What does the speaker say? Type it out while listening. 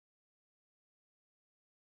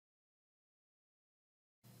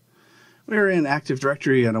We're in Active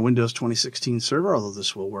Directory on a Windows 2016 server, although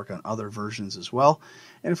this will work on other versions as well.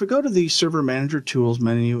 And if we go to the Server Manager Tools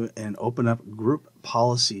menu and open up Group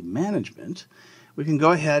Policy Management, we can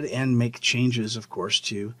go ahead and make changes, of course,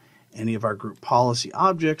 to any of our group policy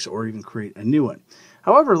objects or even create a new one.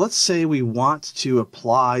 However, let's say we want to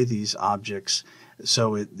apply these objects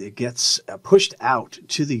so it gets pushed out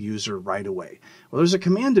to the user right away. Well, there's a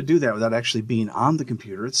command to do that without actually being on the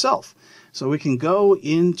computer itself. So we can go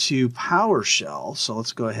into PowerShell. So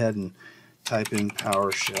let's go ahead and type in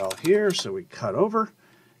PowerShell here. So we cut over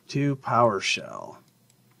to PowerShell.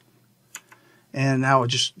 And now we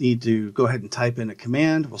just need to go ahead and type in a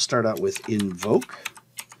command. We'll start out with invoke.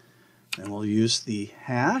 And we'll use the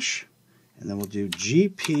hash. And then we'll do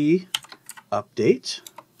GP update.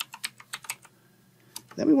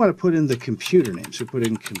 Then we want to put in the computer name. So we put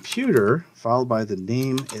in computer followed by the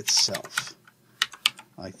name itself,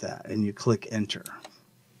 like that, and you click enter.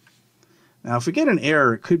 Now if we get an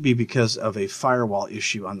error, it could be because of a firewall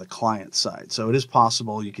issue on the client side. So it is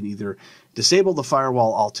possible you can either disable the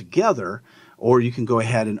firewall altogether, or you can go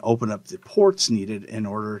ahead and open up the ports needed in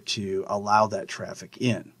order to allow that traffic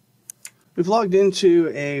in. We've logged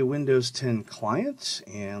into a Windows 10 client,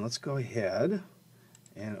 and let's go ahead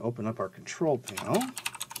and open up our control panel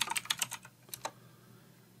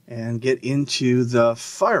and get into the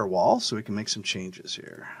firewall so we can make some changes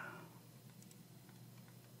here.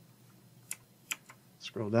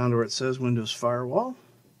 Scroll down to where it says Windows Firewall,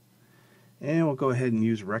 and we'll go ahead and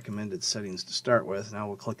use recommended settings to start with. Now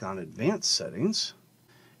we'll click on Advanced Settings,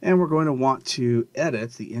 and we're going to want to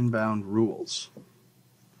edit the inbound rules.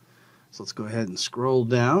 So let's go ahead and scroll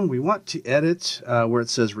down. We want to edit where it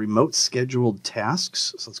says Remote Scheduled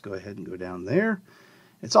Tasks. So let's go ahead and go down there.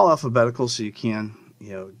 It's all alphabetical, so you can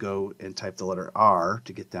go and type the letter R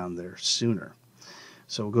to get down there sooner.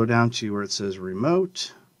 So we'll go down to where it says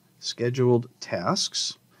Remote Scheduled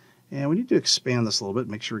Tasks. And we need to expand this a little bit,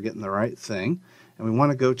 make sure we're getting the right thing. And we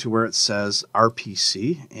want to go to where it says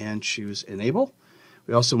RPC and choose Enable.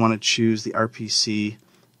 We also want to choose the RPC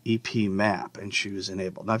EP map and choose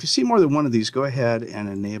enable. Now if you see more than one of these, go ahead and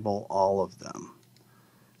enable all of them.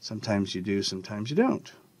 Sometimes you do, sometimes you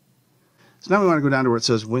don't. So now we want to go down to where it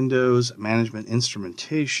says Windows Management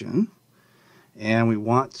Instrumentation, and we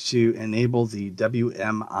want to enable the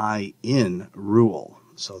WMIN rule.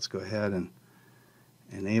 So let's go ahead and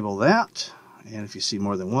enable that, and if you see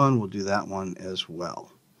more than one, we'll do that one as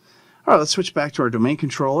well. All right, let's switch back to our domain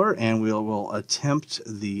controller, and we'll attempt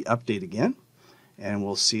the update again. And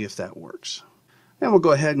we'll see if that works. And we'll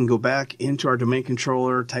go ahead and go back into our domain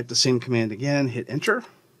controller, type the same command again, hit enter,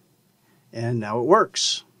 and now it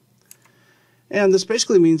works. And this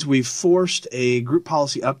basically means we've forced a group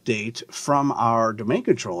policy update from our domain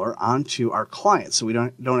controller onto our client, so we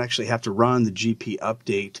don't actually have to run the GP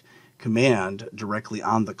update command directly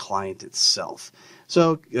on the client itself.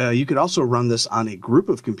 So you could also run this on a group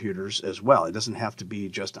of computers as well. It doesn't have to be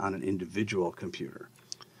just on an individual computer.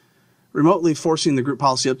 Remotely forcing the group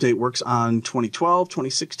policy update works on 2012,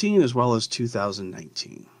 2016, as well as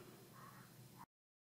 2019.